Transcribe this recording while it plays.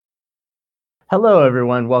Hello,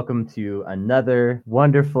 everyone. Welcome to another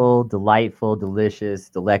wonderful, delightful, delicious,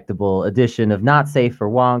 delectable edition of Not Safe for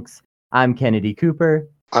Wonks. I'm Kennedy Cooper.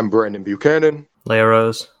 I'm Brandon Buchanan. Leia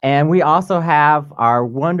Rose. And we also have our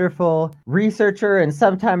wonderful researcher and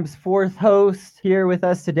sometimes fourth host here with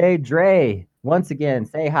us today, Dre. Once again,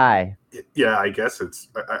 say hi. Yeah, I guess it's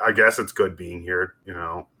good being here,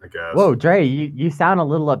 I guess. Whoa, Dre, you sound a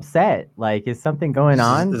little upset. Like, is something going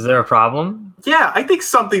on? Is there a problem? Yeah, I think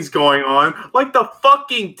something's going on. Like the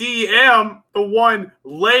fucking DM, the one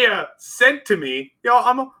Leia sent to me.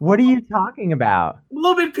 What are you talking about? I'm a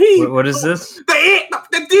little bit peeved. What is this?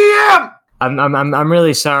 The DM! I'm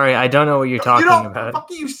really sorry. I don't know what you're talking about.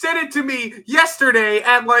 Fucking you sent it to me yesterday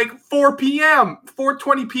at like 4 p.m.,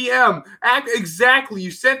 4:20 p.m. Exactly,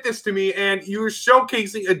 you sent this to me, and you were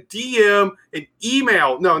showcasing a DM, an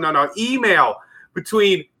email. Email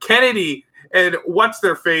between Kennedy and what's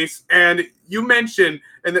their face, and you mentioned,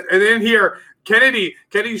 and then here, Kennedy,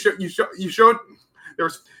 you showed there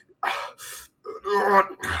was.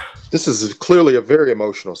 This is clearly a very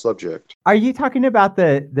emotional subject. Are you talking about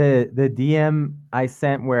the DM I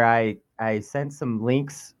sent where I sent some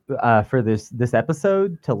links for this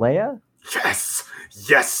episode to Leia?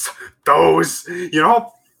 Yes, those. You know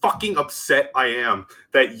how fucking upset I am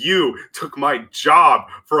that you took my job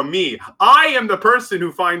from me. I am the person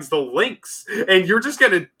who finds the links, and you're just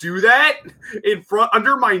gonna do that in front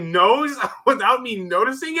under my nose without me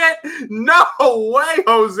noticing it? No way,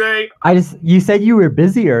 Jose. You said you were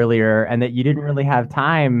busy earlier and that you didn't really have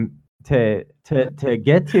time to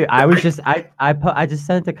get to. I just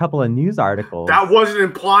sent a couple of news articles. That wasn't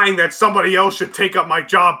implying that somebody else should take up my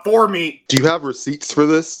job for me. Do you have receipts for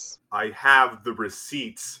this? I have the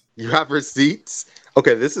receipts. You have receipts?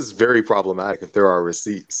 Okay, this is very problematic if there are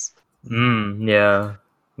receipts. Yeah.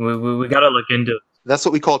 We gotta look into it. That's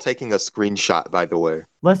what we call taking a screenshot, by the way.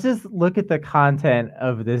 Let's just look at the content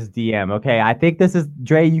of this DM, okay? I think this is,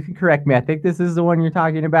 Dre, you can correct me. I think this is the one you're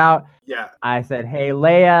talking about. Yeah. I said, hey,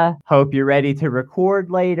 Leia, hope you're ready to record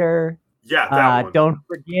later. Yeah, that one. Don't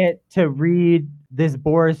forget to read this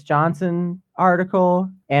Boris Johnson article.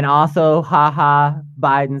 And also, haha,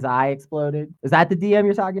 Biden's eye exploded. Is that the DM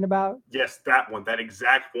you're talking about? Yes, that one. That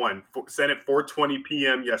exact one. Sent at 4:20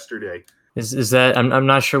 p.m. yesterday. Is that? I'm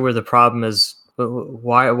not sure where the problem is.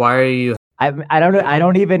 Why are you? I don't know. I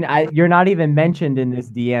don't even. You're not even mentioned in this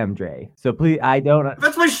DM, Dre. So please, I don't.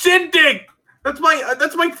 That's my shindig. That's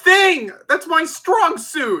my thing. That's my strong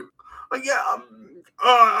suit. Like, yeah.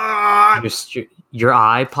 Your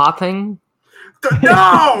eye popping?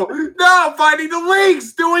 No, finding the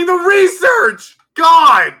links, doing the research.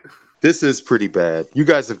 God, this is pretty bad. You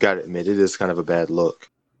guys have got to admit it is kind of a bad look.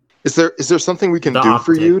 Is there something we can do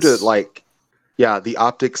for you to like? Yeah, the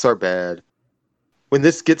optics are bad. When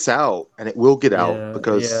this gets out, and it will get out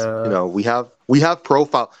because we have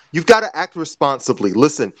profile. You've got to act responsibly.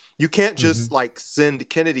 Listen, you can't just send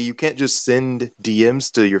Kennedy. You can't just send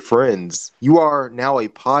DMs to your friends. You are now a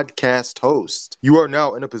podcast host. You are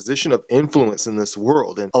now in a position of influence in this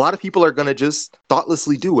world, and a lot of people are going to just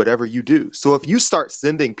thoughtlessly do whatever you do. So if you start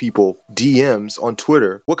sending people DMs on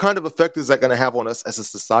Twitter, what kind of effect is that going to have on us as a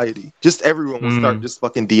society? Just everyone will start just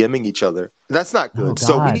fucking DMing each other. That's not good.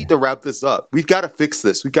 So we need to wrap this up. We've got to fix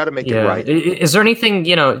this. We've got to make it right. Is there anything,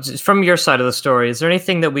 from your side of the story, is there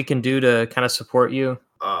anything that we can do to kind of support you?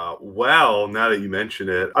 Well, now that you mention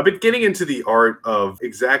it, I've been getting into the art of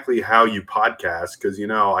exactly how you podcast because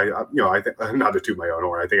I think, not to toot my own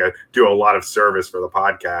horn, I think I do a lot of service for the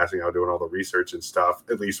podcast, doing all the research and stuff,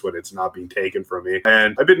 at least when it's not being taken from me.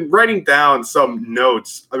 And I've been writing down some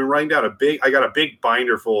notes. I've been writing down I got a big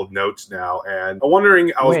binder full of notes now, and I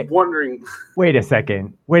was wondering. Wait a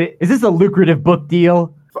second. Is this a lucrative book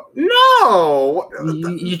deal? No!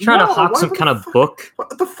 You trying to hawk some kind of book?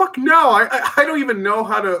 What the fuck? No, I don't even know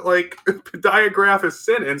how to, diagraph a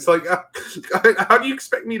sentence. Like, how do you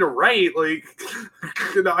expect me to write? Like,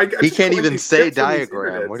 he can't even say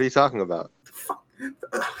diagram. What are you talking about?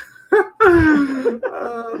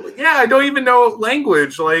 Yeah, I don't even know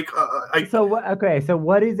language. So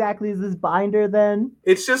what exactly is this binder then?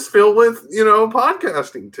 It's just filled with,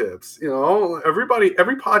 podcasting tips. Every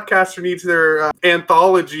podcaster needs their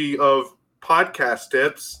anthology of podcast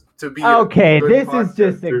tips to be. Okay, this is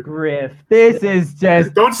just a grift. This is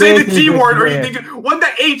just. Don't say the G word, or you think what the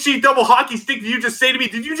HE double hockey stick did you just say to me?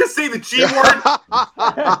 Did you just say the G word?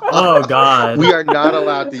 Oh God, we are not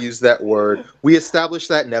allowed to use that word. We established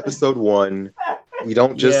that in episode 1. You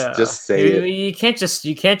don't just say it. You can't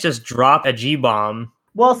just drop a G bomb.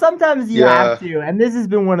 Well, sometimes you Yeah. have to, and this has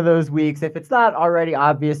been one of those weeks. If it's not already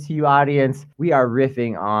obvious to you, audience, we are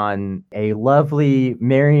riffing on a lovely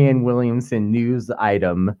Marianne Williamson news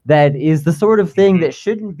item that is the sort of thing that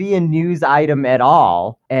shouldn't be a news item at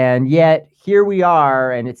all, and yet here we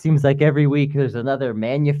are, and it seems like every week there's another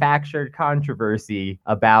manufactured controversy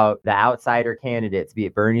about the outsider candidates, be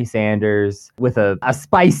it Bernie Sanders, with a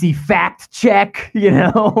spicy fact check,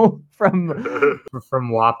 from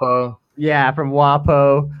WAPO. Yeah, from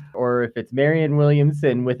WAPO, or if it's Marianne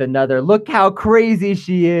Williamson with another, look how crazy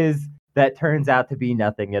she is, that turns out to be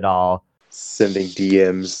nothing at all. Sending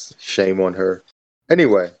DMs, shame on her.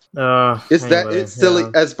 Anyway, it's silly,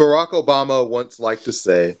 yeah. as Barack Obama once liked to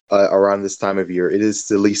say around this time of year, it is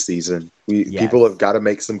silly season. People have got to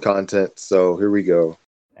make some content, so here we go.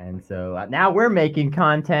 And so now we're making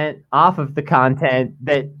content off of the content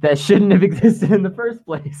that shouldn't have existed in the first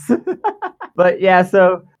place. But yeah,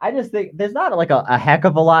 so I just think there's not like a heck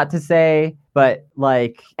of a lot to say, but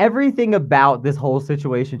like everything about this whole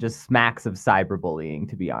situation just smacks of cyberbullying,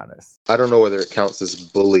 to be honest. I don't know whether it counts as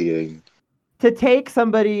bullying. To take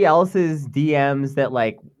somebody else's DMs that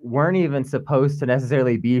like weren't even supposed to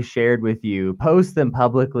necessarily be shared with you, post them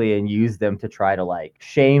publicly and use them to try to like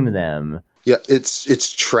shame them. Yeah,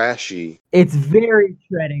 it's trashy. It's very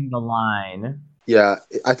treading the line. Yeah,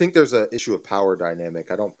 I think there's an issue of power dynamic.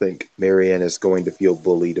 I don't think Marianne is going to feel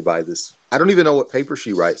bullied by this. I don't even know what paper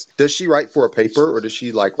she writes. Does she write for a paper, or does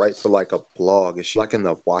she like write for like a blog? Is she like in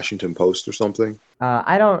the Washington Post or something?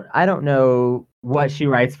 I don't know what she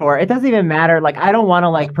writes for. It doesn't even matter. Like, I don't want to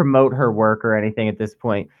like promote her work or anything at this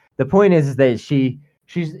point. The point is that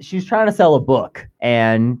she's trying to sell a book,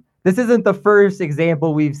 and this isn't the first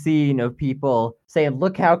example we've seen of people saying,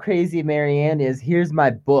 look how crazy Marianne is. Here's my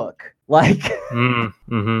book. Like,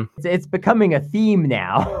 it's becoming a theme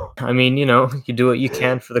now. I mean, you do what you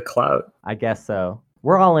can for the clout. I guess so.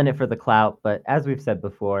 We're all in it for the clout, but as we've said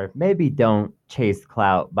before, maybe don't chase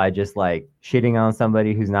clout by just like shitting on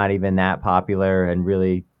somebody who's not even that popular and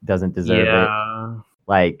really doesn't deserve it.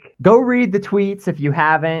 Like, go read the tweets if you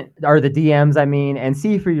haven't, or the DMs, I mean, and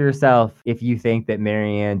see for yourself if you think that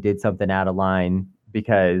Marianne did something out of line,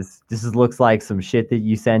 because this looks like some shit that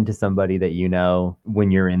you send to somebody that you know when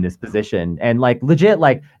you're in this position. And like legit,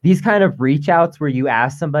 like these kind of reach outs where you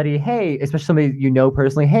ask somebody, hey, especially somebody you know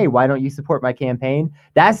personally, hey, why don't you support my campaign?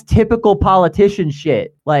 That's typical politician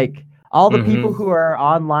shit. Like, all the people who are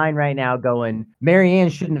online right now going, Marianne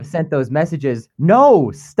shouldn't have sent those messages.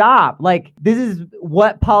 No, stop. Like, this is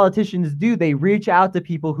what politicians do. They reach out to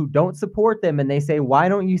people who don't support them and they say, why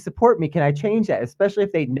don't you support me? Can I change that? Especially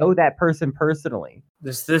if they know that person personally.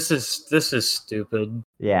 This is stupid.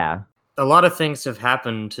 Yeah. A lot of things have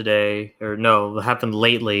happened today, happened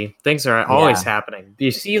lately. Things are always happening. Do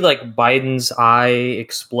you see like Biden's eye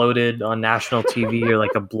exploded on national TV or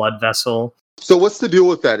like a blood vessel? So what's the deal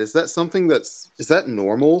with that? Is that something is that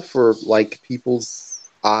normal for like people's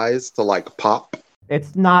eyes to like pop?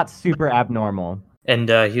 It's not super abnormal. And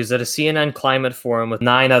he was at a CNN climate forum with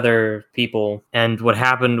 9 other people. And what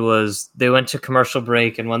happened was they went to commercial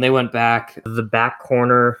break. And when they went back, the back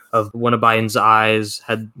corner of one of Biden's eyes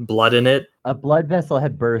had blood in it. A blood vessel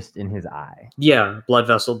had burst in his eye. Yeah, blood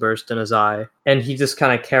vessel burst in his eye. And he just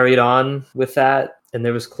kind of carried on with that. And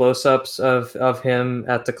there was close-ups of him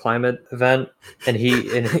at the climate event, and he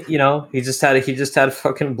just had a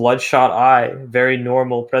fucking bloodshot eye. Very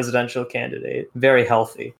normal presidential candidate, very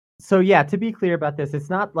healthy. So yeah, to be clear about this, it's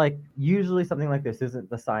not like usually something like this isn't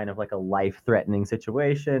the sign of like a life-threatening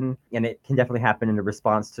situation, and it can definitely happen in a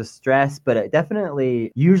response to stress, but it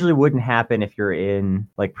definitely usually wouldn't happen if you're in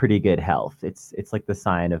like pretty good health. It's like the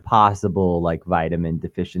sign of possible like vitamin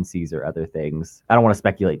deficiencies or other things. I don't want to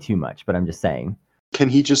speculate too much, but I'm just saying. Can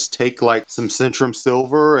he just take like some Centrum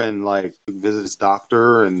Silver and like visit his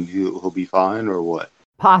doctor and he'll be fine, or what?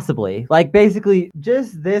 Possibly. Like basically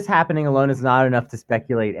just this happening alone is not enough to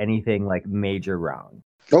speculate anything like major wrong.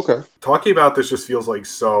 Okay. Talking about this just feels like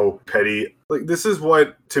so petty. Like, this is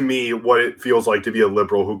what it feels like to be a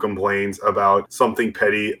liberal who complains about something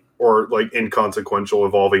petty or like inconsequential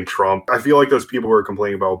involving Trump. I feel like those people who were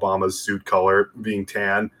complaining about Obama's suit color being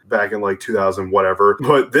tan back in like 2000 whatever.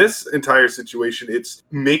 But this entire situation, it's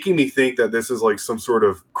making me think that this is like some sort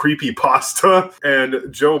of creepy pasta, and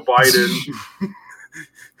Joe Biden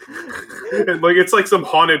And like it's like some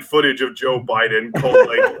haunted footage of Joe Biden called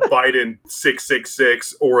like Biden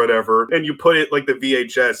 666 or whatever, and you put it like the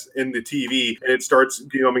VHS in the TV, and it starts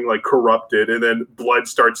becoming like corrupted, and then blood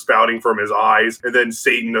starts spouting from his eyes, and then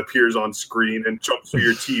Satan appears on screen and jumps through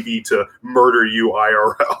your TV to murder you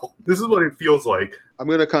IRL. This is what it feels like. I'm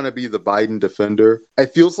going to kind of be the Biden defender.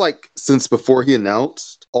 It feels like since before he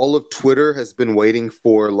announced, all of Twitter has been waiting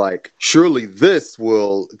for, like, surely this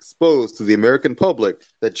will expose to the American public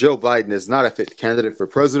that Joe Biden is not a fit candidate for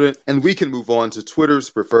president, and we can move on to Twitter's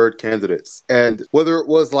preferred candidates. And whether it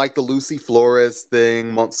was like the Lucy Flores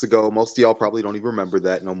thing months ago, most of y'all probably don't even remember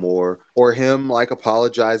that no more, or him, like,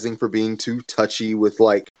 apologizing for being too touchy with,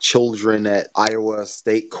 like, children at Iowa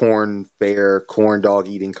State corn fair, corn dog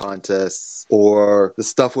eating contests, or the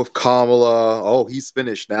stuff with Kamala. Oh, he's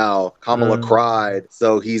finished now. Kamala cried,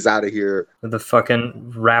 so he's out of here. The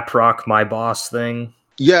fucking rap rock my boss thing.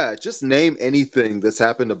 Yeah, just name anything that's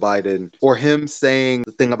happened to Biden, or him saying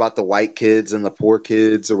the thing about the white kids and the poor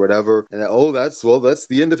kids or whatever. And that's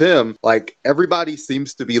the end of him. Like, everybody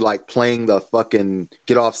seems to be like playing the fucking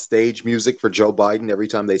get off stage music for Joe Biden every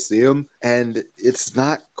time they see him. And it's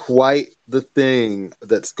not quite the thing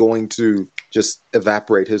that's going to just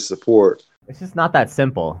evaporate his support. It's just not that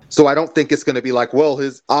simple. So I don't think it's going to be like, well,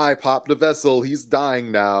 his eye popped a vessel. He's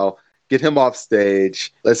dying now. Get him off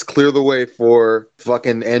stage. Let's clear the way for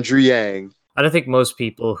fucking Andrew Yang. I don't think most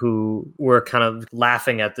people who were kind of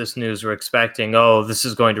laughing at this news were expecting, oh, this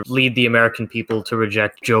is going to lead the American people to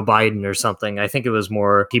reject Joe Biden or something. I think it was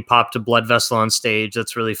more, he popped a blood vessel on stage.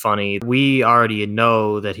 That's really funny. We already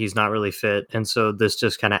know that he's not really fit. And so this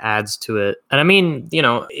just kind of adds to it. And I mean, you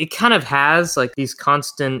know, it kind of has like these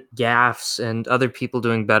constant gaffes and other people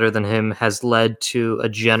doing better than him has led to a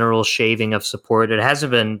general shaving of support. It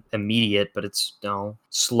hasn't been immediate, but it's, you know,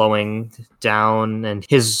 slowing down, and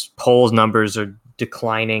his polls numbers are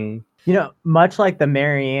declining. You know, much like the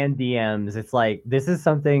Marianne DMs, it's like, this is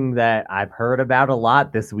something that I've heard about a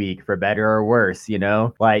lot this week, for better or worse, you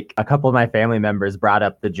know? Like, a couple of my family members brought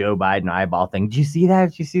up the Joe Biden eyeball thing. Did you see that?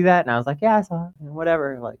 Did you see that? And I was like, yeah, I saw it.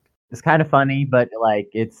 Whatever. Like, it's kind of funny, but like,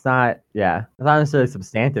 it's not necessarily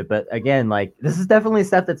substantive. But again, like, this is definitely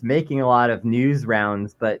stuff that's making a lot of news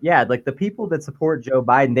rounds. But yeah, like the people that support Joe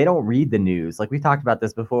Biden, they don't read the news. Like, we talked about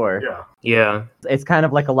this before. Yeah. It's kind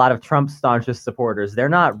of like a lot of Trump staunchest supporters. They're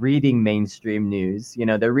not reading mainstream news. You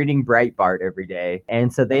know, they're reading Breitbart every day.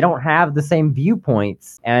 And so they don't have the same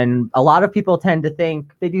viewpoints. And a lot of people tend to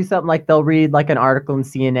think they do something like they'll read like an article in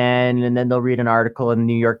CNN, and then they'll read an article in the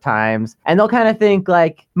New York Times. And they'll kind of think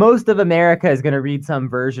like most of America is going to read some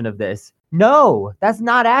version of this. No, that's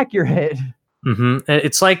not accurate. Mm-hmm.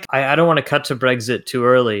 It's like, I don't want to cut to Brexit too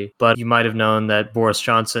early, but you might have known that Boris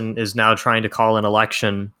Johnson is now trying to call an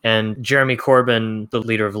election. And Jeremy Corbyn, the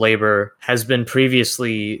leader of Labour, has been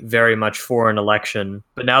previously very much for an election.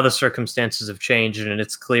 But now the circumstances have changed, and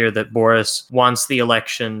it's clear that Boris wants the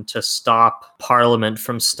election to stop Parliament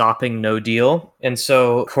from stopping No Deal. And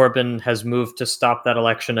so Corbyn has moved to stop that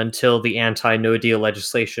election until the anti-No Deal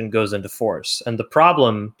legislation goes into force. And the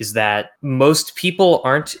problem is that most people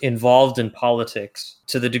aren't involved in politics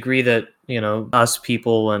to the degree that, you know, us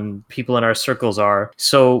people and people in our circles are.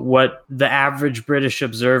 So what the average British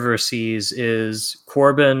observer sees is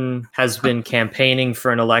Corbyn has been campaigning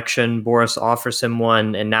for an election, Boris offers him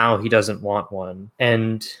one, and now he doesn't want one.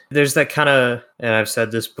 And there's that kind of, and I've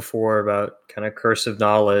said this before about kind of curse of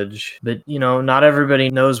knowledge, but, you know, not everybody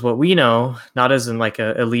knows what we know, not as in like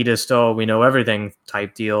a elitist, oh, we know everything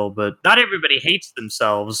type deal, but not everybody hates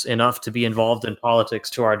themselves enough to be involved in politics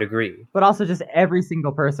to our degree. But also just every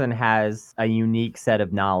single person has a unique set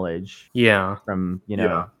of knowledge. Yeah. From, you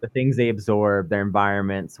know, the things they absorb, their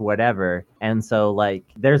environments, whatever. And so like,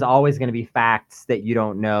 there's always going to be facts that you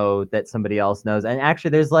don't know that somebody else knows. And actually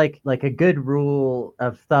there's like a good rule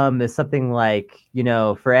of thumb is something like, you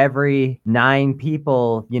know, for every 9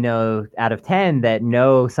 people, you know, out of 10 that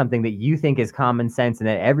know something that you think is common sense and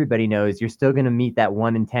that everybody knows, you're still going to meet that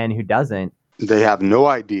 1 in 10 who doesn't. They have no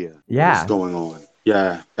idea what's going on.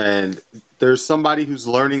 Yeah. And there's somebody who's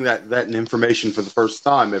learning that information for the first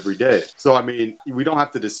time every day. So, I mean, we don't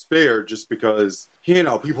have to despair just because, you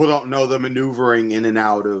know, people don't know the maneuvering in and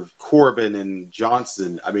out of Corbyn and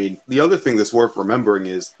Johnson. I mean, the other thing that's worth remembering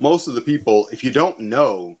is most of the people, if you don't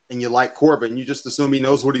know and you like Corbyn, you just assume he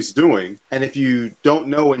knows what he's doing. And if you don't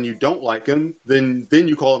know and you don't like him, then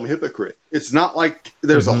you call him a hypocrite. It's not like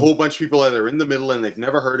there's a whole bunch of people that are in the middle and they've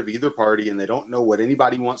never heard of either party and they don't know what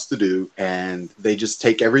anybody wants to do. And they just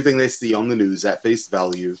take everything they see on the news at face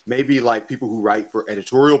value. Maybe like people who write for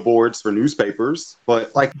editorial boards for newspapers,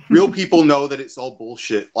 but like real people know that it's all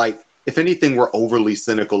bullshit. Like, If anything, we're overly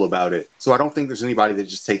cynical about it. So I don't think there's anybody that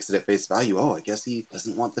just takes it at face value. Oh, I guess he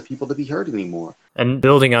doesn't want the people to be hurt anymore. And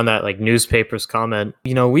building on that, like, newspapers comment,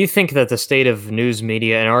 we think that the state of news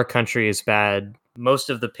media in our country is bad. Most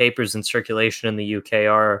of the papers in circulation in the UK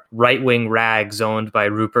are right-wing rags owned by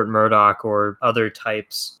Rupert Murdoch or other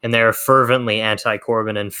types, and they're fervently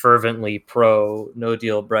anti-Corbyn and fervently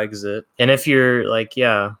pro-no-deal Brexit. And if you're,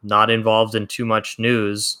 not involved in too much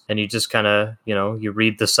news, and you just kind of, you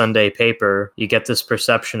read the Sunday paper, you get this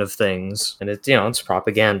perception of things, and it's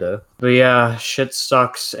propaganda. But yeah, shit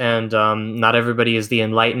sucks, and not everybody is the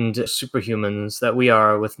enlightened superhumans that we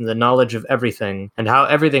are with the knowledge of everything and how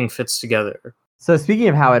everything fits together. So speaking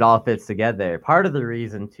of how it all fits together, part of the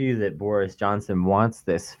reason, too, that Boris Johnson wants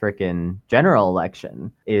this frickin' general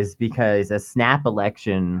election is because a snap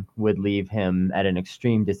election would leave him at an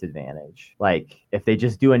extreme disadvantage. Like, if they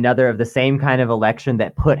just do another of the same kind of election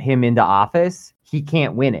that put him into office, he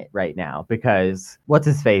can't win it right now because, what's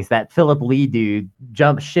his face, that Philip Lee dude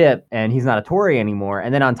jumped ship and he's not a Tory anymore.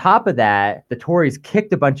 And then on top of that, the Tories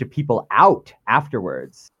kicked a bunch of people out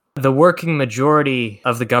afterwards. The working majority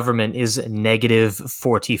of the government is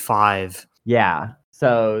 -45. Yeah.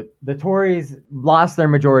 So the Tories lost their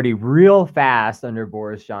majority real fast under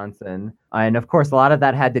Boris Johnson. And of course, a lot of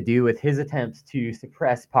that had to do with his attempts to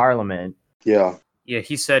suppress Parliament. Yeah. Yeah,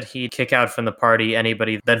 he said he'd kick out from the party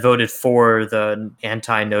anybody that voted for the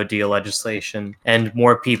anti-no deal legislation, and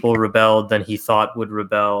more people rebelled than he thought would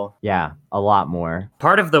rebel. Yeah, a lot more.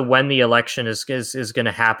 Part of the when the election is going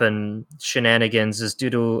to happen shenanigans is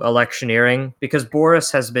due to electioneering, because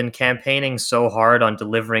Boris has been campaigning so hard on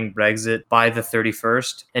delivering Brexit by the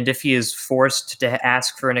 31st, and if he is forced to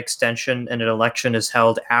ask for an extension and an election is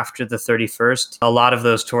held after the 31st, a lot of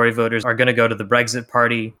those Tory voters are going to go to the Brexit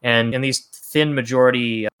party, and in these thin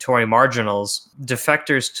majority Tory marginals,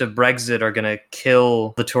 defectors to Brexit are going to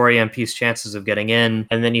kill the Tory MP's chances of getting in,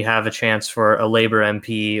 and then you have a chance for a Labour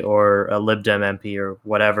MP or a Lib Dem MP or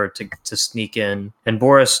whatever to sneak in. And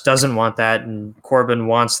Boris doesn't want that, and Corbyn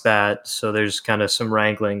wants that, so there's kind of some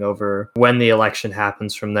wrangling over when the election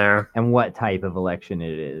happens from there. And what type of election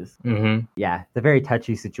it is. Mm-hmm. Yeah, it's a very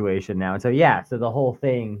touchy situation now. And so the whole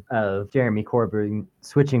thing of Jeremy Corbyn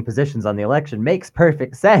switching positions on the election makes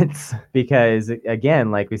perfect sense because, again,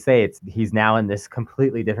 like we say, he's now in this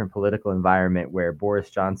completely different political environment where Boris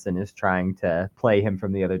Johnson is trying to play him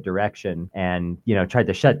from the other direction and, tried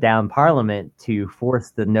to shut down Parliament to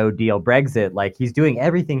force the no deal Brexit. Like, he's doing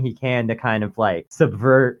everything he can to kind of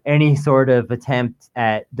subvert any sort of attempt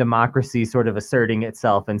at democracy sort of asserting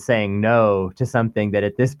itself and saying no to something that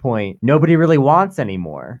at this point nobody really wants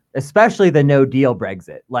anymore, especially the no deal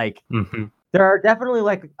Brexit. Mm-hmm. There are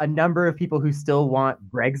definitely a number of people who still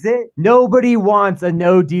want Brexit. Nobody wants a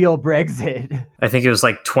no-deal Brexit. I think it was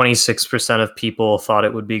 26% of people thought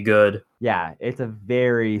it would be good. Yeah, it's a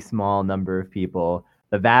very small number of people.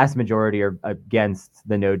 The vast majority are against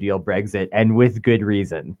the no-deal Brexit, and with good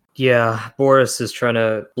reason. Yeah, Boris is trying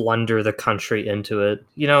to blunder the country into it.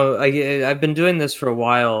 I've been doing this for a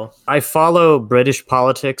while. I follow British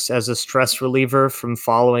politics as a stress reliever from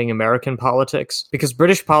following American politics, because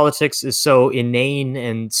British politics is so inane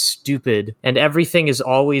and stupid, and everything is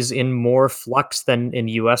always in more flux than in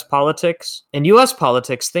US politics. In US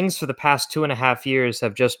politics, things for the past 2.5 years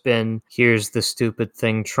have just been, here's the stupid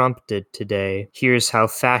thing Trump did today. Here's how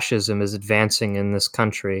fascism is advancing in this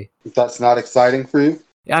country. That's not exciting for you?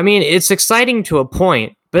 I mean, it's exciting to a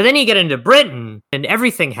point, but then you get into Britain and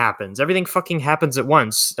everything happens. Everything fucking happens at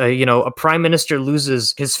once. A prime minister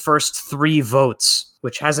loses his first 3 votes,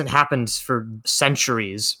 which hasn't happened for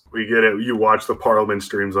centuries. We get it. You watch the Parliament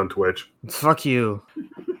streams on Twitch. Fuck you.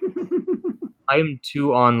 I'm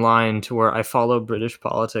too online to where I follow British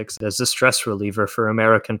politics as a stress reliever for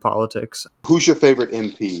American politics. Who's your favorite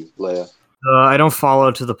MP, Leia? I don't follow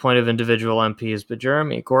to the point of individual MPs, but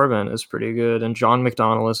Jeremy Corbyn is pretty good, and John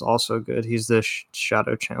McDonnell is also good. He's the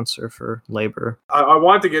shadow chancellor for Labour. I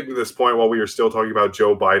wanted to get to this point while we were still talking about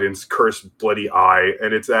Joe Biden's cursed bloody eye,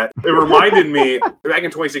 and it reminded me, back in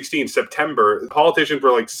 2016, September, politicians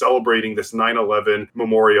were celebrating this 9/11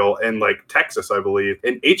 memorial in Texas, I believe,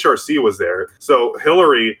 and HRC was there. So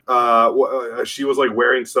Hillary, she was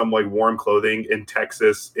wearing some warm clothing in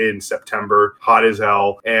Texas in September, hot as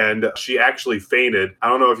hell, and she actually fainted. I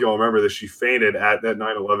don't know if y'all remember this. She fainted at that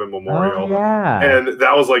 9/11 memorial. Oh, yeah. And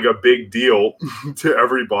that was a big deal to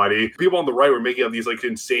everybody. People on the right were making up these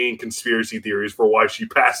insane conspiracy theories for why she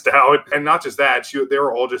passed out. And not just that, they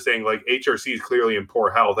were all just saying HRC is clearly in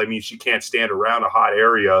poor health. I mean, she can't stand around a hot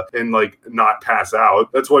area and not pass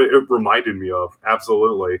out. That's what it reminded me of.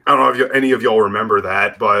 Absolutely. I don't know if any of y'all remember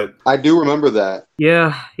that, but I do remember that.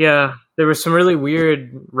 Yeah. There were some really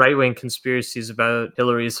weird right-wing conspiracies about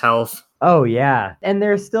Hillary's health. Oh, yeah. And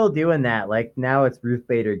they're still doing that. Like, now it's Ruth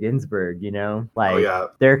Bader Ginsburg, you know? Like,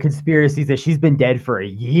 there are conspiracies that she's been dead for a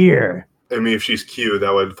year. I mean, if she's Q,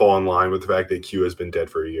 that would fall in line with the fact that Q has been dead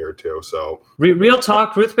for a year, too. So, real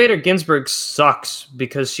talk, Ruth Bader Ginsburg sucks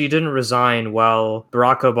because she didn't resign while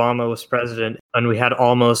Barack Obama was president, and we had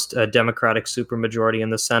almost a Democratic supermajority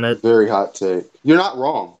in the Senate. Very hot take. You're not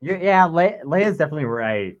wrong. Yeah, Leia's definitely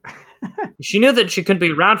right. She knew that she couldn't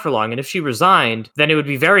be around for long, and if she resigned, then it would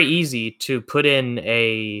be very easy to put in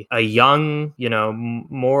a young,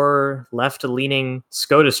 more left-leaning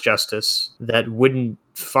SCOTUS justice that wouldn't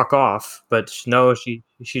fuck off. But no, she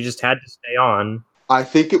just had to stay on. I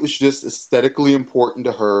think it was just aesthetically important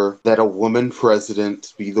to her that a woman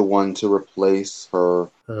president be the one to replace her.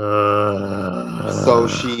 So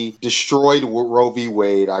she destroyed Roe v.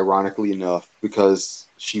 Wade, ironically enough, because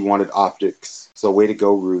she wanted optics. So way to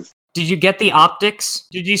go, Ruth. Did you get the optics?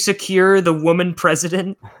 Did you secure the woman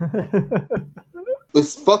president?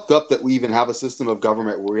 It's fucked up that we even have a system of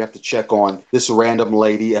government where we have to check on this random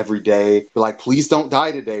lady every day. We're like, please don't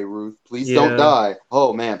die today, Ruth. Please don't die.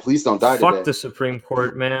 Oh, man, please don't die today. Fuck the Supreme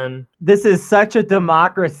Court, man. This is such a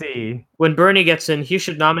democracy. When Bernie gets in, he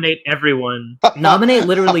should nominate everyone. Nominate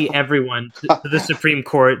literally everyone to the Supreme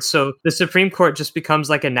Court. So the Supreme Court just becomes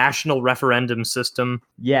like a national referendum system.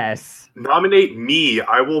 Yes. Nominate me.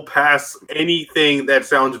 I will pass anything that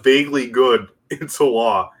sounds vaguely good into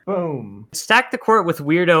law. Boom. Stack the court with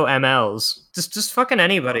weirdo MLs. Just fucking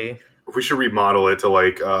anybody. We should remodel it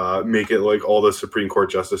to make it like all the Supreme Court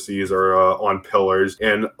justices are on pillars,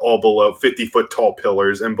 and all below 50-foot tall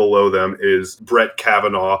pillars, and below them is Brett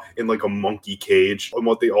Kavanaugh in like a monkey cage, and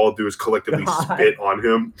what they all do is collectively spit on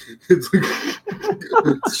him.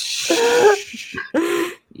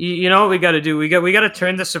 You know what we got to do? We got to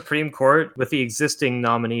turn the Supreme Court with the existing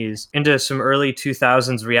nominees into some early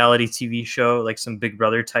 2000s reality TV show, like some Big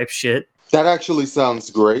Brother type shit. That actually sounds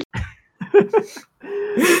great.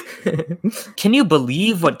 Can you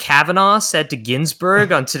believe what Kavanaugh said to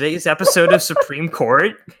Ginsburg on today's episode of Supreme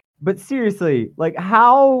Court? But seriously, like,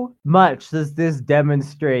 how much does this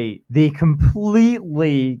demonstrate the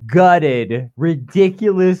completely gutted,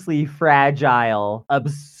 ridiculously fragile,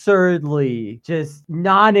 absurdly just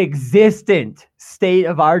non-existent state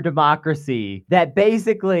of our democracy, that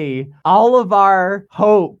basically all of our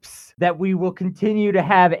hopes that we will continue to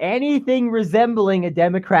have anything resembling a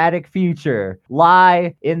democratic future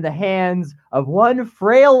lie in the hands of one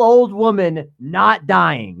frail old woman not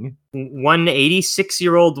dying. One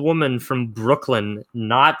 86-year-old woman from Brooklyn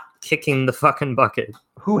not kicking the fucking bucket.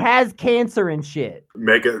 Who has cancer and shit.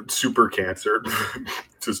 Mega super cancer.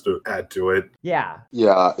 Just to add to it. Yeah.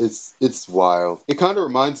 Yeah, it's wild. It kind of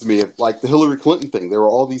reminds me of like the Hillary Clinton thing. There were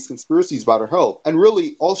all these conspiracies about her health. And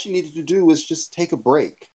really, all she needed to do was just take a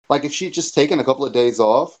break. Like, if she had just taken a couple of days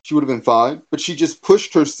off, she would have been fine. But she just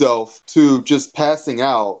pushed herself to just passing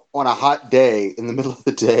out on a hot day in the middle of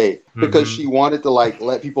the day because she wanted to, like,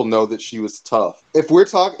 let people know that she was tough. If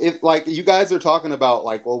you guys are talking about,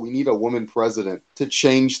 like, well, we need a woman president to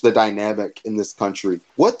change the dynamic in this country,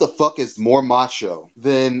 what the fuck is more macho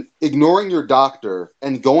than ignoring your doctor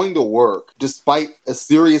and going to work despite a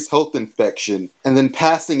serious health infection and then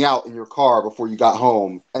passing out in your car before you got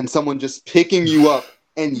home and someone just picking you up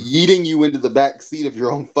and yeeting you into the back seat of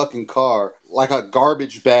your own fucking car like a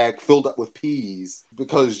garbage bag filled up with peas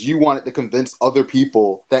because you wanted to convince other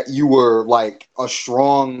people that you were like a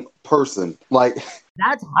strong person. Like,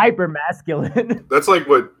 that's hyper masculine. That's like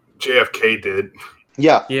what JFK did.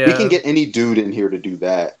 Yeah, we can get any dude in here to do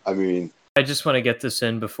that. I mean, I just want to get this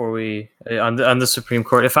in before we on the Supreme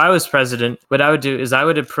Court. If I was president, what I would do is I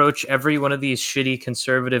would approach every one of these shitty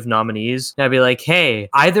conservative nominees and I'd be like, hey,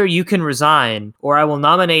 either you can resign or I will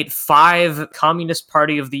nominate 5 Communist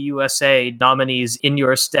Party of the USA nominees in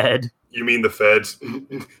your stead. You mean the feds?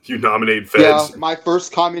 You nominate feds? Yeah, my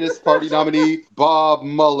first Communist Party nominee, Bob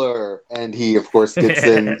Mueller. And he, of course, gets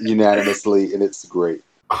in unanimously, and it's great.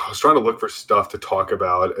 I was trying to look for stuff to talk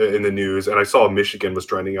about in the news, and I saw Michigan was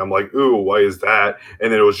trending. I'm like, ooh, why is that? And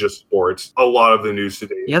then it was just sports. A lot of the news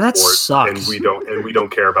today is that sports, sucks. and we don't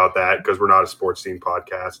care about that because we're not a sports team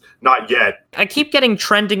podcast. Not yet. I keep getting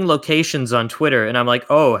trending locations on Twitter, and I'm like,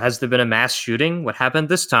 oh, has there been a mass shooting? What happened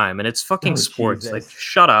this time? And it's fucking sports. Jesus. Like,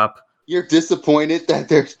 shut up. You're disappointed that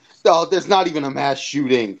there's not even a mass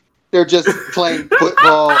shooting. They're just playing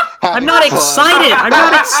football. I'm not excited. I'm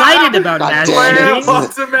not excited about mass shootings.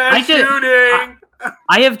 What's a mass shooting?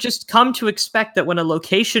 I have just come to expect that when a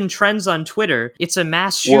location trends on Twitter, it's a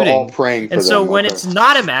mass shooting. We're all praying for and so them, when it's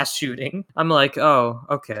not a mass shooting, I'm like, oh,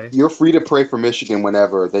 okay. You're free to pray for Michigan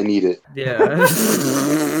whenever they need it. Yeah.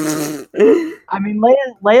 I mean,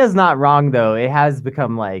 Leia's not wrong though. It has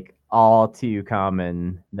become like all too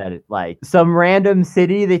common that it, like some random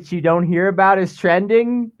city that you don't hear about is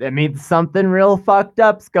trending. That means something real fucked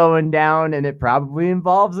up's going down, and it probably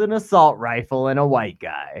involves an assault rifle and a white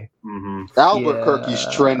guy. Mm-hmm.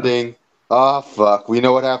 Albuquerque's trending. Oh, fuck. We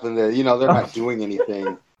know what happened there. You know, they're not doing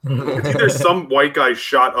anything. It's either some white guy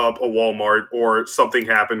shot up a Walmart or something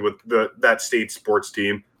happened with that state sports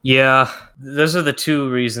team. Yeah, those are the two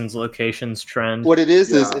reasons locations trend. What it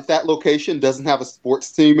is if that location doesn't have a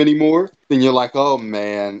sports team anymore, then you're like, oh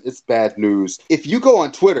man, it's bad news. If you go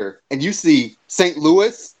on Twitter and you see St.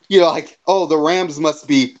 Louis, you're like, oh, the Rams must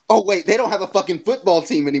be, oh wait, they don't have a fucking football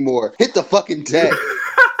team anymore. Hit the fucking deck.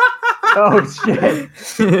 Oh shit.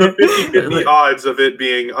 The 50-50 odds of it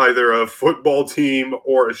being either a football team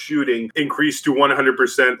or a shooting increase to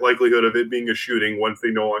 100% likelihood of it being a shooting once they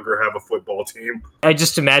no longer have a football team. I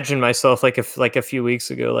just imagine myself like a few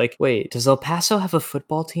weeks ago, like, wait, does El Paso have a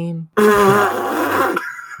football team? Fuck.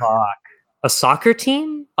 A soccer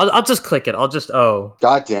team? I'll just click it. God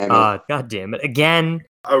damn it. God damn it. Again.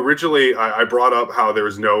 Originally, I brought up how there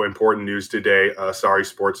was no important news today. Sorry,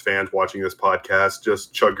 sports fans watching this podcast.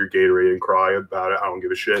 Just chug your Gatorade and cry about it. I don't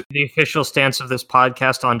give a shit. The official stance of this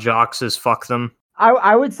podcast on jocks is fuck them.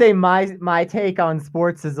 I would say my take on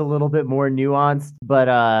sports is a little bit more nuanced, but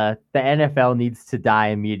the NFL needs to die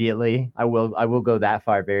immediately. I will go that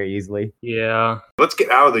far very easily. Yeah. Let's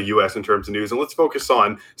get out of the U.S. in terms of news, and let's focus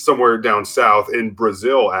on somewhere down south in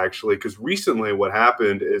Brazil, actually, because recently what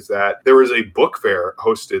happened is that there was a book fair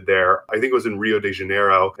hosted there. I think it was in Rio de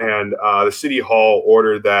Janeiro, and the city hall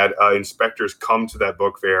ordered that inspectors come to that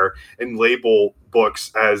book fair and label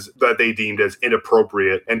books as that they deemed as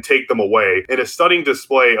inappropriate and take them away in a stunning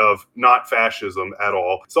display of not fascism at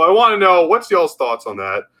all. So I want to know, what's y'all's thoughts on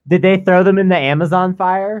that? Did they throw them in the Amazon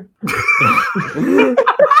fire?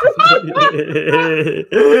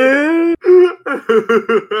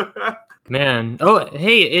 Man. Oh,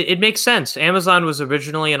 hey, it makes sense. Amazon was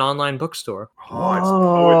originally an online bookstore. Oh, it's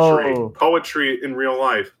poetry. Poetry in real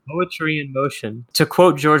life. Poetry in motion. To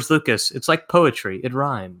quote George Lucas, it's like poetry. It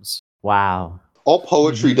rhymes. Wow. All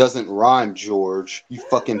poetry doesn't rhyme, George. You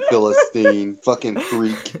fucking Philistine. Fucking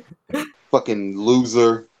freak. Fucking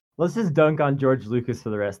loser. Let's just dunk on George Lucas for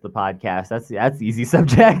the rest of the podcast. That's easy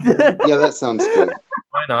subject. Yeah, that sounds good.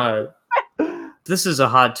 Why not? This is a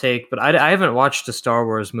hot take, but I haven't watched a Star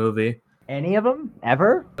Wars movie. Any of them?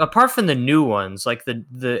 Ever? Apart from the new ones, like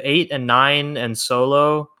the 8 and 9 and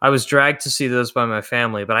Solo, I was dragged to see those by my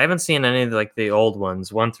family, but I haven't seen any of like the old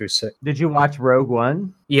ones, 1 through 6. Did you watch Rogue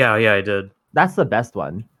One? Yeah, I did. That's the best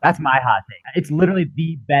one. That's my hot take. It's literally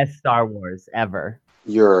the best Star Wars ever.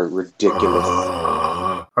 You're ridiculous.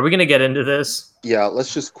 Are we going to get into this? Yeah,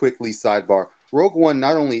 let's just quickly sidebar. Rogue One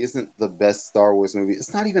not only isn't the best Star Wars movie,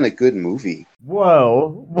 it's not even a good movie.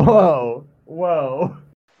 Whoa.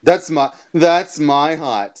 That's my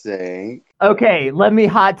hot take. Okay, let me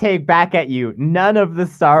hot take back at you. None of the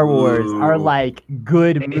Star Wars are like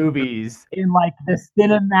good movies in like the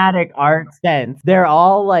cinematic art sense. They're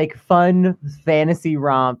all like fun fantasy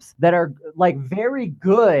romps that are like very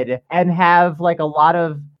good and have like a lot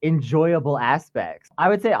of enjoyable aspects. I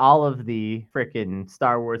would say all of the freaking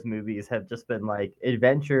Star Wars movies have just been like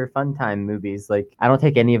adventure fun time movies. Like I don't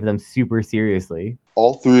take any of them super seriously.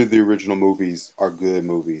 All 3 of the original movies are good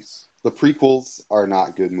movies. The prequels are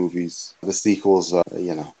not good movies. The sequels,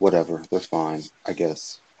 whatever. They're fine, I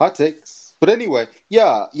guess. Hot takes. But anyway,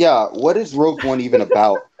 yeah. What is Rogue One even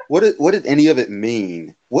about? What did any of it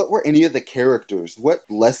mean? What were any of the characters? What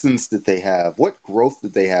lessons did they have? What growth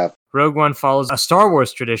did they have? Rogue One follows a Star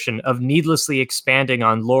Wars tradition of needlessly expanding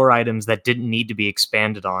on lore items that didn't need to be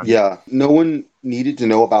expanded on. Yeah, no one needed to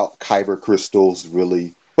know about kyber crystals,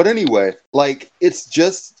 really. But anyway, like, it's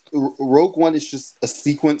just... Rogue One is just a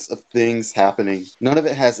sequence of things happening. None of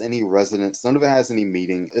it has any resonance. None of it has any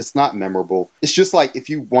meaning. It's not memorable. It's just like if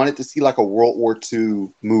you wanted to see like a World War II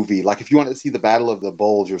movie, like if you wanted to see the Battle of the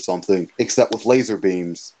Bulge or something, except with laser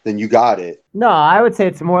beams, then you got it. No, I would say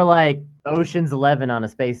it's more like Ocean's 11 on a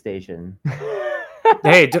space station.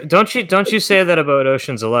 Hey, don't you say that about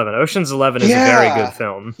Ocean's 11. Ocean's 11 is a very good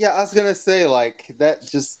film. Yeah, I was going to say, like, that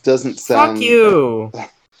just doesn't sound... Fuck you!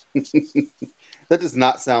 That does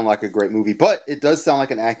not sound like a great movie, but it does sound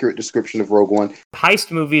like an accurate description of Rogue One.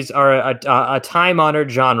 Heist movies are a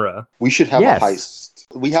time-honored genre. We should have a heist.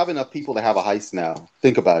 We have enough people to have a heist now.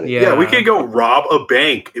 Think about it. Yeah, we could go rob a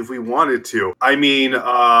bank if we wanted to. I mean,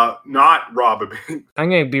 not rob a bank. I'm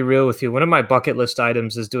going to be real with you. One of my bucket list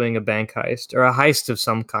items is doing a bank heist, or a heist of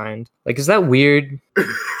some kind. Like, is that weird?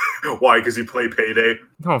 Why? Because you play Payday?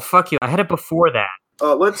 No, fuck you. I had it before that.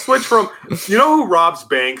 Let's switch from, you know who robs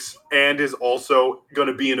banks and is also going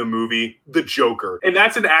to be in a movie? The Joker. And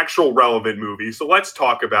that's an actual relevant movie. So let's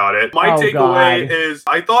talk about it. My takeaway is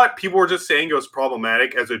I thought people were just saying it was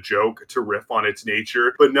problematic as a joke to riff on its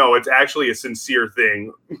nature. But no, it's actually a sincere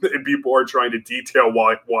thing. And people are trying to detail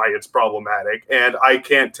why it's problematic. And I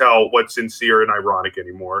can't tell what's sincere and ironic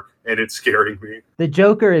anymore. And it's scaring me. The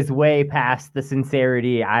Joker is way past the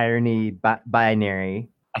sincerity, irony binary.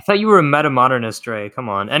 I thought you were a meta-modernist, Ray. Come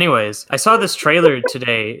on. Anyways, I saw this trailer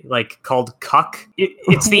today, called CUCK.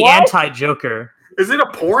 It's the anti-Joker. Is it a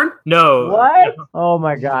porn? No. What? Oh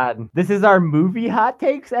my god. This is our movie hot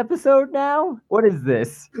takes episode now? What is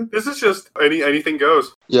this? This is just anything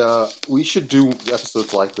goes. Yeah, we should do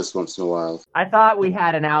episodes like this once in a while. I thought we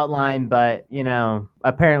had an outline, but,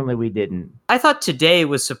 apparently we didn't. I thought today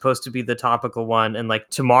was supposed to be the topical one, and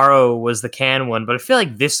tomorrow was the can one, but I feel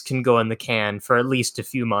like this can go in the can for at least a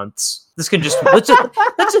few months. This can just let's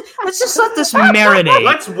just let this marinate.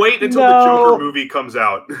 Let's wait until the Joker movie comes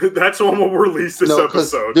out. That's when we'll release this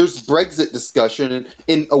episode. There's Brexit discussion, and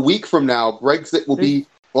in a week from now, Brexit will be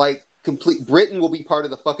complete. Britain will be part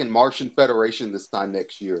of the fucking Martian Federation this time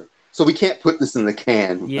next year. So we can't put this in the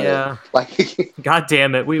can. Yeah. God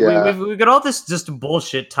damn it. We've got all this just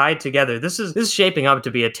bullshit tied together. This is shaping up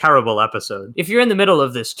to be a terrible episode. If you're in the middle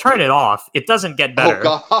of this, turn it off. It doesn't get better.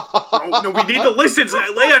 Oh, God. No, we need to listen.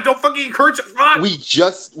 Leia, don't fucking encourage it.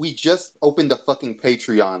 We just opened a fucking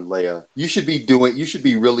Patreon, Leia. You should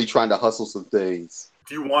be really trying to hustle some things.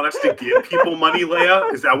 Do you want us to give people money,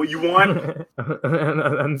 Leia? Is that what you want?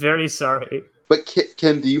 I'm very sorry. But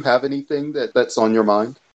Ken, do you have anything that's on your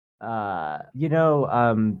mind? North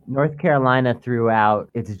Carolina threw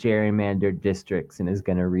out its gerrymandered districts and is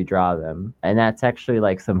going to redraw them. And that's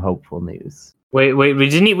actually some hopeful news. Wait,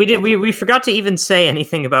 we forgot to even say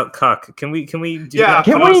anything about CUCK. Can we do that?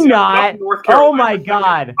 Can we not? Oh my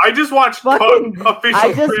god. I just watched CUCK official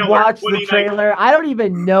I just trailer watched the trailer. I don't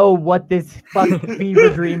even know what this fucking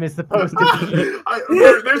fever dream is supposed to be.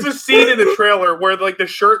 There's a scene in the trailer where the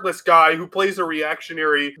shirtless guy who plays a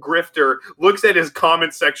reactionary grifter looks at his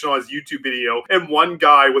comment section on his YouTube video, and one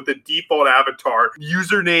guy with the default avatar,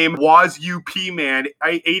 username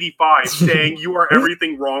WazUPman85, saying you are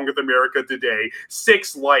everything wrong with America today.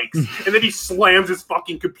 6 likes, and then he slams his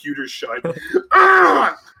fucking computer shut.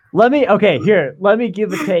 Let me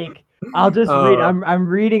give a take. I'll just read. I'm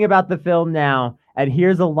reading about the film now, and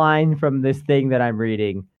here's a line from this thing that I'm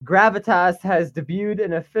reading. Gravitas has debuted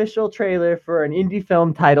an official trailer for an indie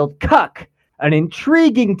film titled CUCK, an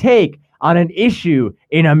intriguing take on an issue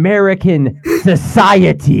in American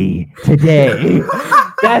society today.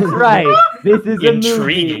 That's right. This is a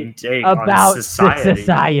movie about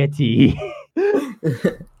society.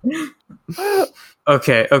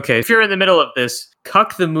 Okay. If you're in the middle of this,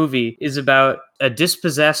 CUCK the movie is about a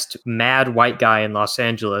dispossessed mad white guy in Los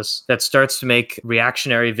Angeles that starts to make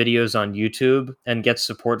reactionary videos on YouTube and gets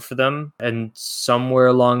support for them, and somewhere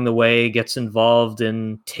along the way gets involved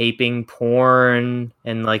in taping porn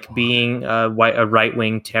and being a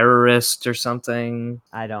right-wing terrorist or something.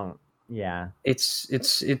 Yeah. It's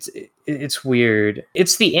weird.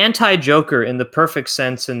 It's the anti-Joker in the perfect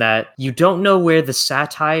sense in that you don't know where the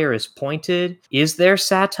satire is pointed. Is there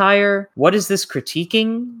satire? What is this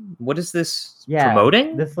critiquing? What is this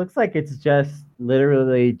promoting? This looks like it's just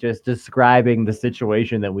literally just describing the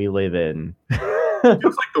situation that we live in. It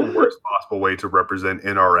feels like the worst possible way to represent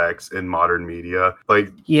NRX in modern media.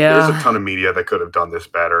 There's a ton of media that could have done this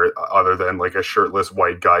better, other than a shirtless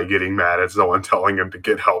white guy getting mad at someone telling him to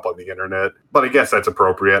get help on the internet. But I guess that's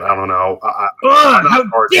appropriate. I don't know.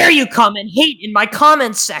 How dare you come and hate in my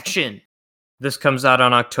comments section? This comes out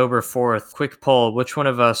on October 4th. Quick poll: which one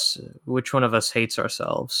of us hates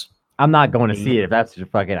ourselves? I'm not going to see it if that's what you're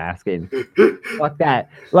fucking asking. Fuck that.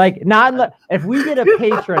 If we get a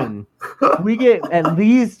patron, we get at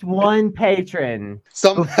least one patron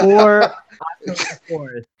before October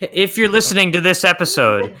 4th. If you're listening to this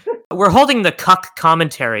episode, we're holding the CUCK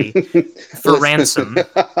commentary for ransom.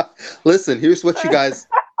 Listen, here's what you guys,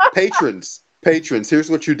 patrons, here's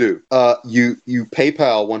what you do. You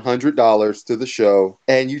PayPal $100 to the show,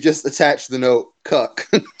 and you just attach the note CUCK.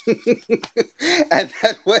 And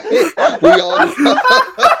that way we all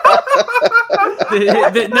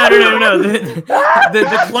No.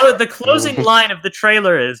 The closing line of the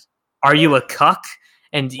trailer is, "Are you a cuck?"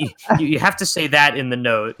 And you have to say that in the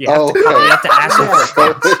note. You have to ask him for a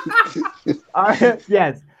cuck.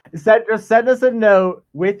 Yes. Just send us a note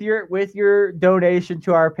with your donation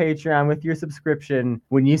to our Patreon, with your subscription.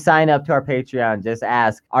 When you sign up to our Patreon, just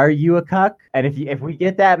ask, "Are you a cuck?" And if we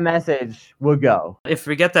get that message, we'll go. If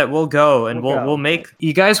we get that, we'll go, and we'll make.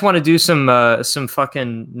 You guys want to do some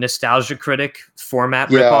fucking Nostalgia Critic format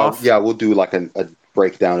ripoff? Yeah, we'll do like a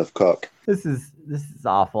breakdown of CUCK. This is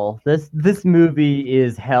awful. This movie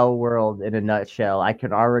is Hell World in a nutshell. I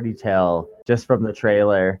can already tell just from the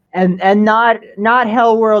trailer, and not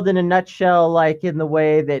Hell World in a nutshell, like in the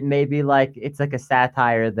way that maybe like it's like a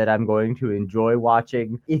satire that I'm going to enjoy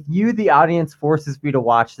watching. If you, the audience, forces me to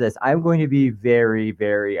watch this, I'm going to be very,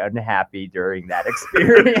 very unhappy during that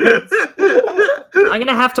experience. I'm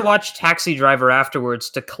gonna have to watch Taxi Driver afterwards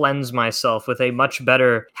to cleanse myself with a much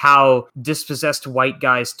better how dispossessed white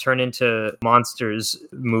guys turn into monsters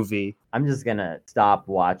movie. I'm just gonna stop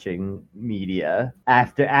watching media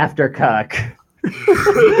after CUCK.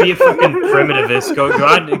 Be a fucking primitivist. Go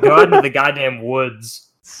out into the goddamn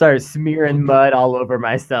woods. Start smearing mud all over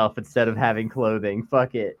myself instead of having clothing.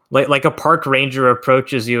 Fuck it. Like a park ranger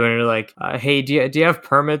approaches you and you're like, "Hey, do you have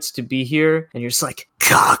permits to be here?" And you're just like,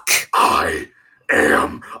 "CUCK. I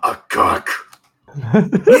am a cuck."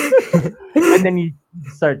 And then you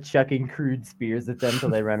start chucking crude spears at them till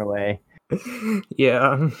they run away.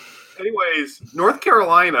 Yeah. Anyways, North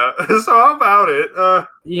Carolina. So how about it?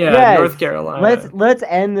 Yes. North Carolina. Let's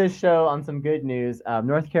end this show on some good news.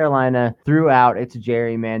 North Carolina threw out its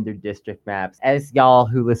gerrymandered district maps. As y'all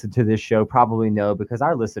who listen to this show probably know, because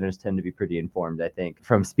our listeners tend to be pretty informed, I think.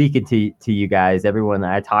 From speaking to you guys, everyone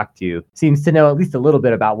that I talk to seems to know at least a little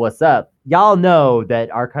bit about what's up. Y'all know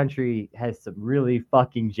that our country has some really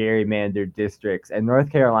fucking gerrymandered districts, and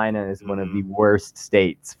North Carolina is one of the worst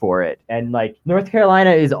states for it. And like, North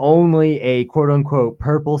Carolina is only a quote unquote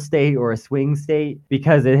purple state or a swing state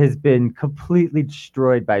because it has been completely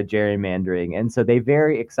destroyed by gerrymandering. And so they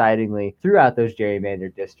very excitingly threw out those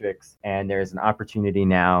gerrymandered districts, and there's an opportunity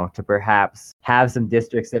now to perhaps have some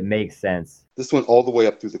districts that make sense. This went all the way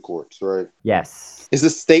up through the courts, right? Yes. Is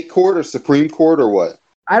this state court or Supreme Court or what?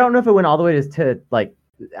 I don't know if it went all the way to like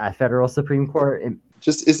a federal Supreme Court.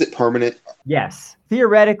 Just, is it permanent? Yes.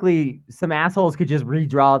 Theoretically, some assholes could just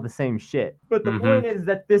redraw the same shit. But the point is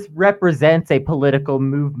that this represents a political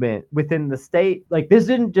movement within the state. Like, this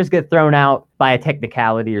didn't just get thrown out by a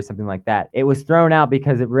technicality or something like that. It was thrown out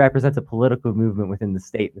because it represents a political movement within the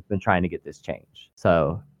state that's been trying to get this change.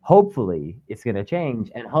 So hopefully it's going to change.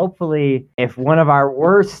 And hopefully if one of our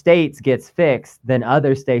worst states gets fixed, then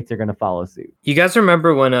other states are going to follow suit. You guys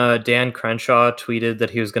remember when Dan Crenshaw tweeted that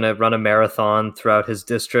he was going to run a marathon throughout his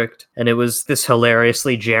district? And it was this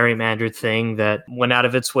hilariously gerrymandered thing that went out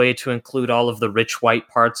of its way to include all of the rich white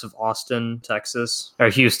parts of Austin, Texas, or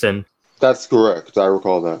Houston. That's correct. I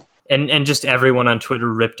recall that. And just everyone on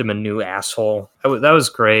Twitter ripped him a new asshole. That was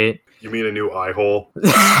great. You mean a new eye hole?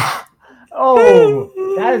 Oh,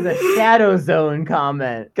 that is a Shadow Zone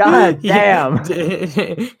comment. God damn.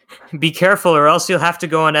 Be careful or else you'll have to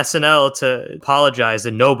go on SNL to apologize,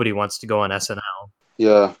 and nobody wants to go on SNL.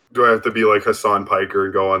 Yeah. Do I have to be like Hassan Piker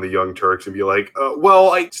and go on the Young Turks and be like,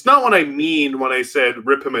 well, it's not what I mean when I said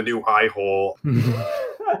rip him a new eye hole.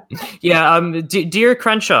 Yeah, dear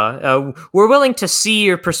Crenshaw, we're willing to see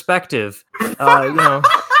your perspective. You know.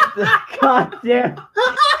 God damn.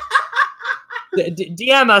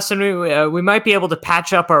 DM us and we might be able to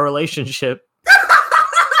patch up our relationship.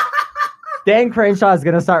 Dan Crenshaw is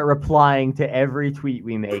going to start replying to every tweet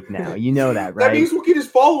we make now. You know that, right? That means we'll get his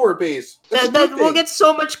follower base. We'll get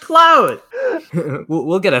so much clout.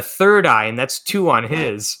 We'll get a third eye, and that's 2 on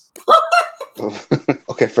his.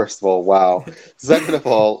 Okay, first of all, wow. Second of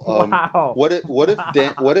all, wow. What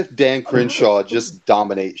if Dan Crenshaw just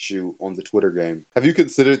dominates you on the Twitter game? Have you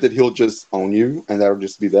considered that he'll just own you, and that'll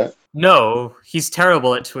just be that? No, he's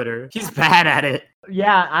terrible at Twitter. He's bad at it.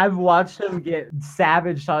 Yeah, I've watched him get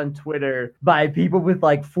savaged on Twitter by people with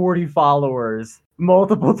like 40 followers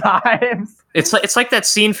multiple times. It's like that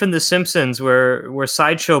scene from The Simpsons where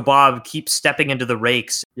Sideshow Bob keeps stepping into the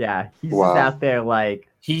rakes. Yeah, he's just out there like...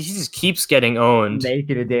 He just keeps getting owned.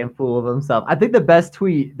 Making a damn fool of himself. I think the best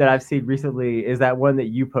tweet that I've seen recently is that one that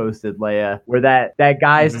you posted, Leia, where that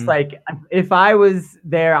guy's just like, if I was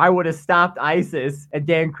there, I would have stopped ISIS. And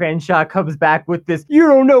Dan Crenshaw comes back with this, you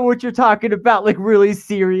don't know what you're talking about, like really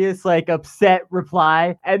serious, like upset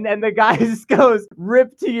reply. And then the guy just goes,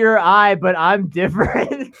 rip to your eye, but I'm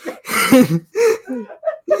different.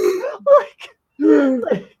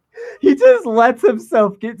 like he just lets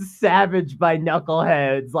himself get savaged by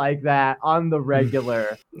knuckleheads like that on the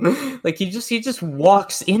regular. Like he just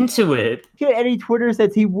walks into it. Any Twitter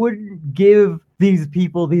says he wouldn't give these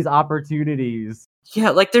people these opportunities.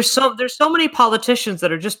 Yeah, like there's so many politicians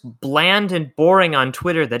that are just bland and boring on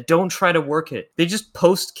Twitter that don't try to work it. They just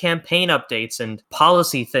post campaign updates and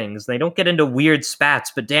policy things. They don't get into weird spats,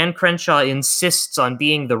 but Dan Crenshaw insists on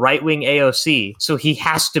being the right-wing AOC, so he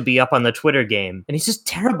has to be up on the Twitter game. And he's just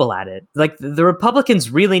terrible at it. Like the Republicans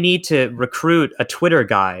really need to recruit a Twitter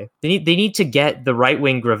guy. They need to get the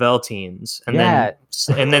right-wing Gravel teens and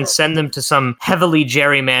then send them to some heavily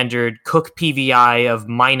gerrymandered Cook PVI of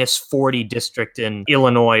 -40 district in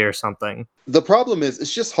Illinois or something. The problem is,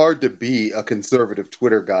 it's just hard to be a conservative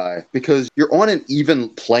Twitter guy because you're on an even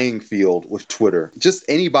playing field with Twitter. Just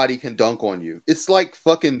anybody can dunk on you. It's like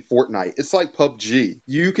fucking Fortnite. It's like PUBG.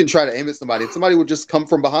 You can try to aim at somebody and somebody will just come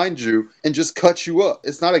from behind you and just cut you up.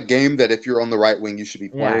 It's not a game that if you're on the right wing, you should be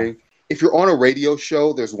playing. Yeah. If you're on a radio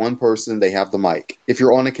show, there's one person, they have the mic. If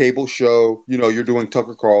you're on a cable show, you're doing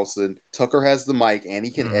Tucker Carlson, Tucker has the mic and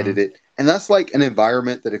he can edit it. And that's like an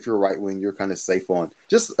environment that if you're right wing, you're kind of safe on.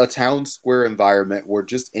 Just a town square environment where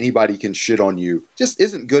just anybody can shit on you just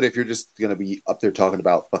isn't good if you're just going to be up there talking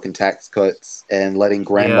about fucking tax cuts and letting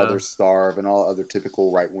grandmothers starve and all other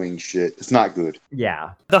typical right wing shit. It's not good.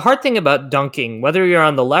 Yeah. The hard thing about dunking, whether you're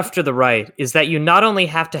on the left or the right, is that you not only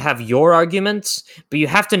have to have your arguments, but you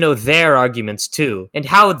have to know their arguments too, and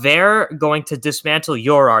how they're going to dismantle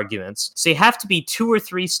your arguments. So you have to be 2 or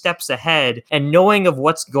 3 steps ahead and knowing of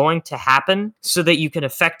what's going to happen so that you can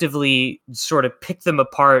effectively sort of pick them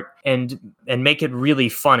apart and make it really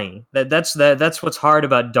funny. That's what's hard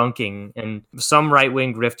about dunking, and some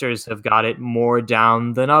right-wing grifters have got it more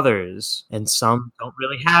down than others, and some don't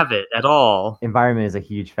really have it at all. Environment is a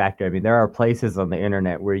huge factor. I mean, there are places on the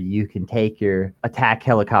internet where you can take your attack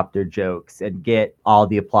helicopter jokes and get all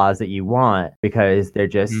the applause that you want because they're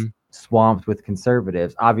just swamped with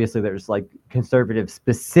conservatives. Obviously, there's like conservative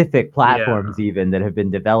specific platforms even that have been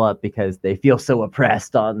developed because they feel so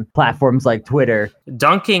oppressed on platforms like Twitter.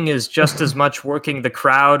 Dunking is just as much working the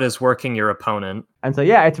crowd as working your opponent. And so,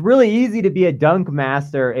 yeah, it's really easy to be a dunk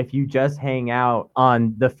master if you just hang out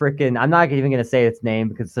on the frickin', I'm not even going to say its name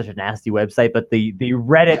because it's such a nasty website, but the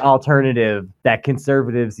Reddit alternative that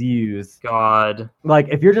conservatives use. God. Like,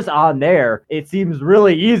 if you're just on there, it seems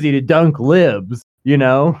really easy to dunk libs.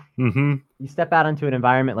 Mm-hmm. You step out into an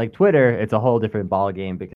environment like Twitter, it's a whole different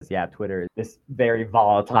ballgame because, Twitter is this very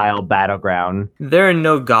volatile battleground. There are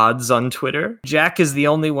no gods on Twitter. Jack is the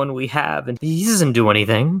only one we have, and he doesn't do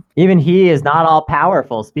anything. Even he is not all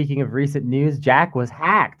powerful. Speaking of recent news, Jack was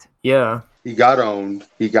hacked. Yeah. He got owned.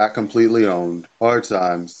 He got completely owned. Hard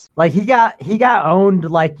times. Like he got owned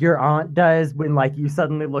like your aunt does when like you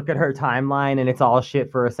suddenly look at her timeline and it's all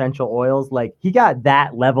shit for essential oils. Like he got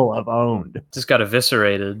that level of owned. Just got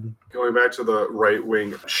eviscerated. Going back to the right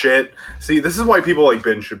wing shit. See, this is why people like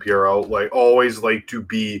Ben Shapiro like always like to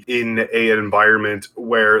be in an environment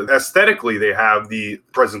where aesthetically they have the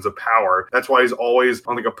presence of power. That's why he's always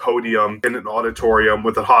on like a podium in an auditorium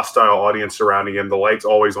with a hostile audience surrounding him. The light's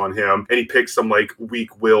always on him, and he picks some like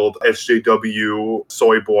weak-willed SJW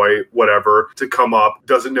soy boy whatever to come up.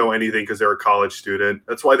 Doesn't know anything because they're a college student.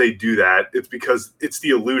 That's why they do that. It's because it's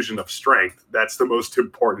the illusion of strength. That's the most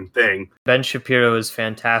important thing. Ben Shapiro is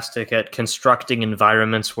fantastic at constructing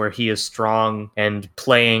environments where he is strong and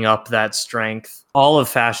playing up that strength. All of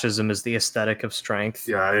fascism is the aesthetic of strength.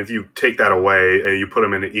 Yeah, and if you take that away and you put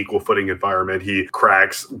him in an equal footing environment, he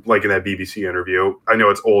cracks, like in that BBC interview. I know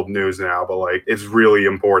it's old news now, but like it's really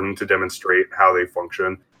important to demonstrate how they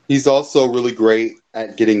function. He's also really great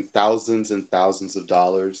at getting thousands and thousands of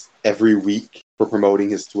dollars every week for promoting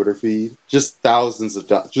his Twitter feed. Just thousands of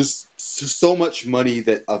dollars. Just so much money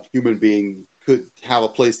that a human being could have a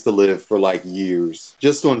place to live for like years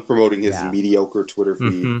just on promoting his mediocre Twitter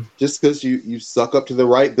feed. Mm-hmm. Just because you suck up to the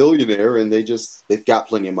right billionaire and they've got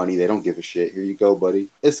plenty of money. They don't give a shit. Here you go, buddy.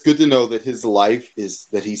 It's good to know that his life is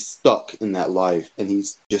that he's stuck in that life and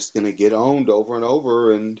he's just going to get owned over and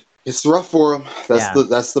over. And it's rough for him.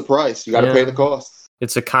 That's the price. You got to pay the cost.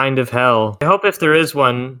 It's a kind of hell. I hope if there is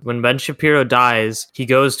one, when Ben Shapiro dies, he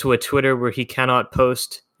goes to a Twitter where he cannot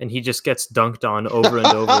post and he just gets dunked on over and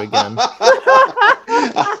over again.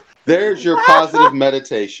 There's your positive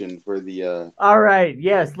meditation for the... All right,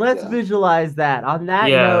 yes, let's visualize that. On that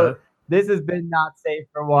note, this has been Not Safe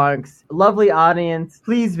for Wonks. Lovely audience,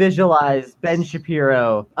 please visualize Ben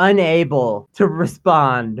Shapiro unable to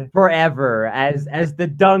respond forever as the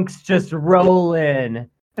dunks just roll in.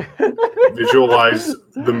 Visualize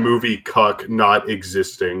the movie CUCK not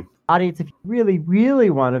existing. Audience, if you really, really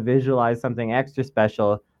want to visualize something extra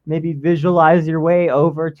special, maybe visualize your way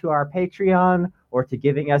over to our Patreon or to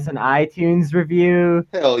giving us an iTunes review.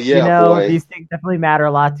 Hell yeah, boy. These things definitely matter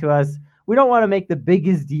a lot to us. We don't want to make the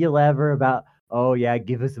biggest deal ever about, oh yeah,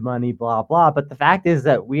 give us money, blah, blah. But the fact is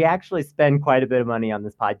that we actually spend quite a bit of money on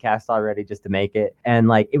this podcast already just to make it. And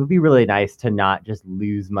like, it would be really nice to not just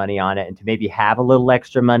lose money on it and to maybe have a little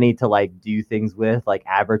extra money to like do things with, like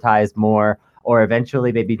advertise more, or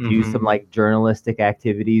eventually maybe do some like journalistic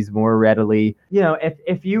activities more readily. You know,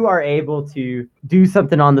 if you are able to do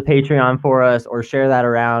something on the Patreon for us or share that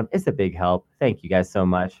around, it's a big help. Thank you guys so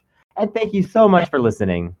much. And thank you so much for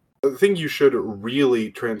listening. The thing you should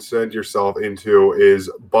really transcend yourself into is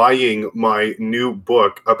buying my new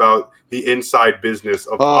book about the inside business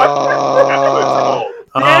of podcasts.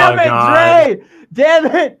 Damn it, Dre! Damn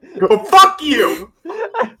it! Oh, fuck you!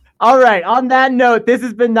 All right, on that note, this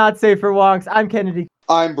has been Not Safe for Wonks. I'm Kennedy.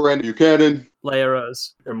 I'm Brandon Buchanan. Leia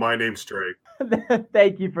Rose. And my name's Drake.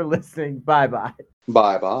 Thank you for listening. Bye-bye.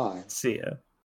 Bye-bye. See ya.